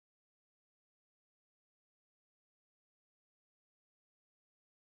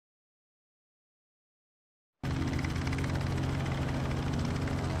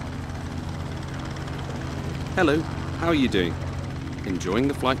Hello, how are you doing? Enjoying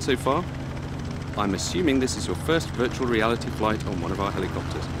the flight so far? I'm assuming this is your first virtual reality flight on one of our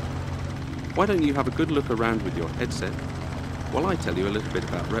helicopters. Why don't you have a good look around with your headset while I tell you a little bit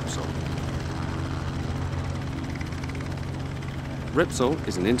about REPSOL. REPSOL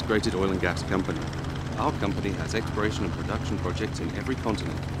is an integrated oil and gas company. Our company has exploration and production projects in every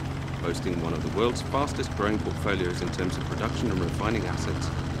continent, boasting one of the world's fastest growing portfolios in terms of production and refining assets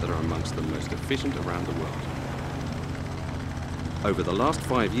that are amongst the most efficient around the world. Over the last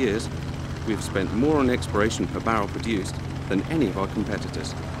 5 years, we've spent more on exploration per barrel produced than any of our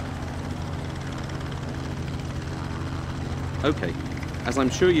competitors. Okay, as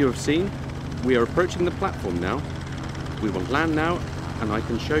I'm sure you have seen, we are approaching the platform now. We will land now, and I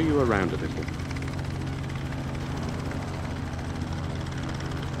can show you around a little.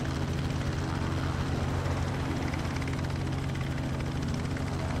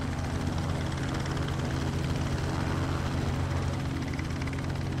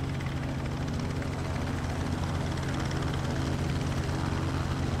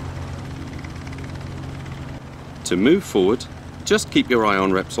 To move forward, just keep your eye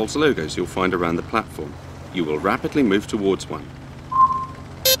on REPSOL's logos you'll find around the platform. You will rapidly move towards one.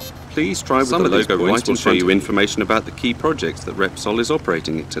 Please try with the logo right and show you information about the key projects that REPSOL is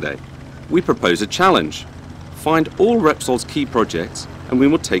operating today. We propose a challenge. Find all REPSOL's key projects and we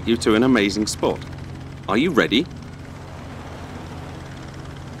will take you to an amazing spot. Are you ready?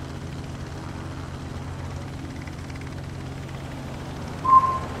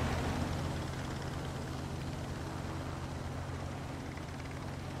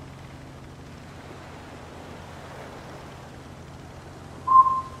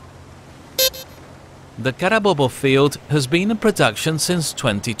 The Carabobo field has been in production since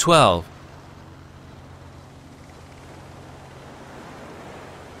 2012.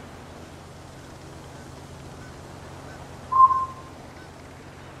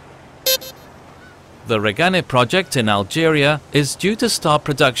 The Regane project in Algeria is due to start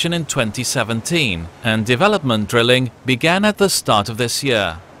production in 2017, and development drilling began at the start of this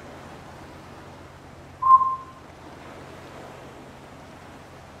year.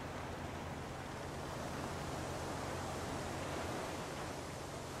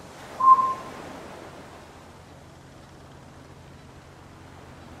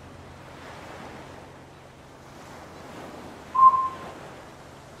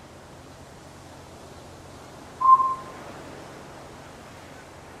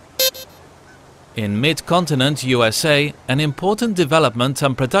 In mid-continent USA, an important development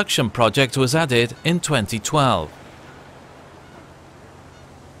and production project was added in 2012.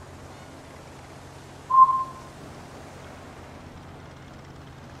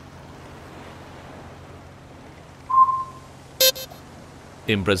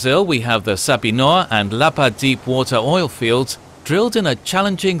 In Brazil, we have the Sapinhoá and Lapa deep water oil fields drilled in a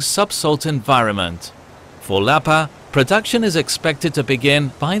challenging subsalt environment. For Lapa, production is expected to begin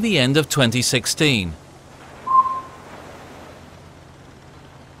by the end of 2016.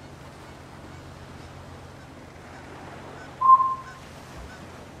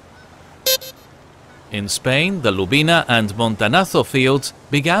 In Spain, the Lubina and Montanazo fields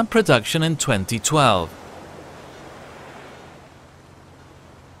began production in 2012.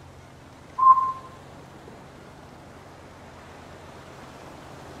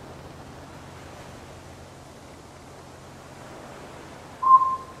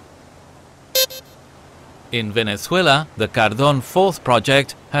 In Venezuela, the Cardón 4th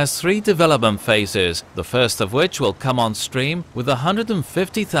project has 3 development phases, the first of which will come on stream with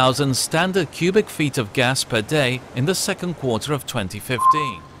 150,000 standard cubic feet of gas per day in the second quarter of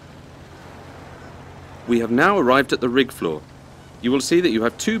 2015. We have now arrived at the rig floor. You will see that you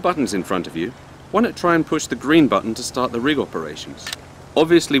have 2 buttons in front of you. Why not try and push the green button to start the rig operations?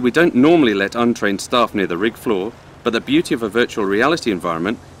 Obviously, we don't normally let untrained staff near the rig floor, but the beauty of a virtual reality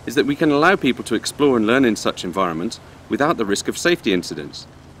environment is that we can allow people to explore and learn in such environments without the risk of safety incidents.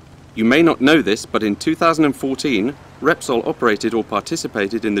 You may not know this, but in 2014, REPSOL operated or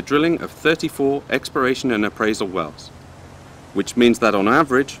participated in the drilling of 34 exploration and appraisal wells, which means that on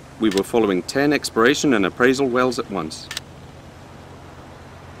average, we were following 10 exploration and appraisal wells at once.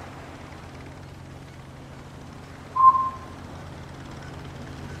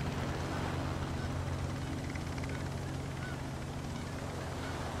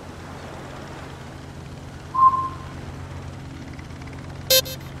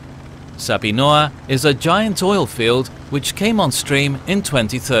 Sapinhoá is a giant oil field which came on stream in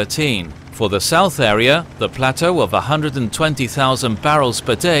 2013. For the south area, the plateau of 120,000 barrels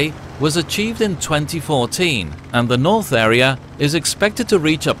per day was achieved in 2014, and the north area is expected to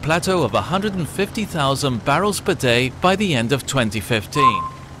reach a plateau of 150,000 barrels per day by the end of 2015.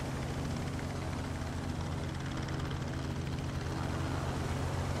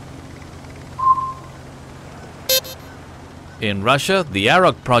 In Russia, the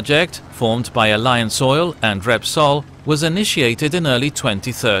Arok project, formed by Alliance Oil and REPSOL, was initiated in early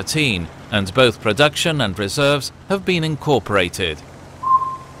 2013, and both production and reserves have been incorporated.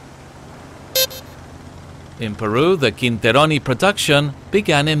 In Peru, the Quinteroni production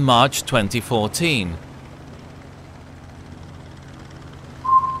began in March 2014.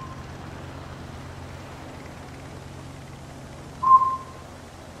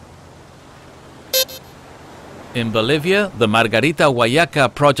 In Bolivia, the Margarita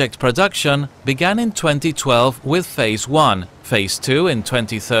Huallaca project production began in 2012 with Phase 1, Phase 2 in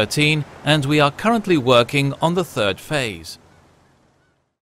 2013, and we are currently working on the third phase.